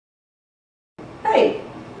Hey,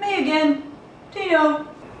 me again, Tino.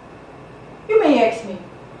 You may ask me.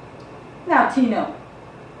 Now, Tino,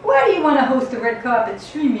 why do you want to host the Red Carpet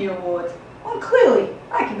Streamy Awards? Well, clearly,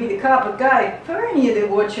 I could be the carpet guy for any of the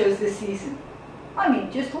award shows this season. I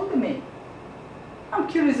mean, just look at me. I'm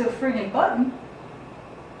cute as a friggin' button.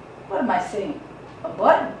 What am I saying? A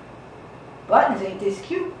button? Buttons ain't this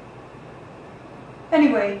cute.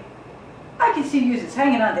 Anyway, I can see users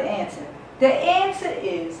hanging on the answer. The answer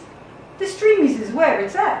is, the Streamys is where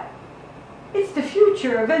it's at. It's the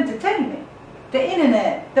future of entertainment. The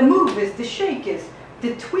internet, the movers, the shakers,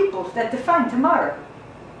 the tweeples that define tomorrow.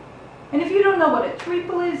 And if you don't know what a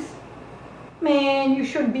tweeple is, man, you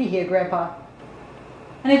shouldn't be here, Grandpa.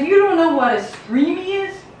 And if you don't know what a streamy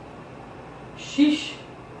is, sheesh.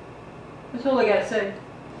 That's all I gotta say.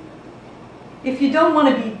 If you don't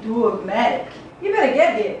want to be dogmatic, you better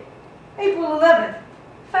get here. April 11th,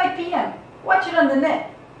 5 p.m. Watch it on the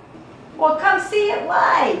net. Or come see it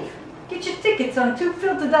live. Get your tickets on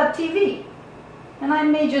tubefilter.tv. And I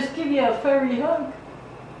may just give you a furry hug.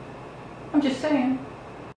 I'm just saying.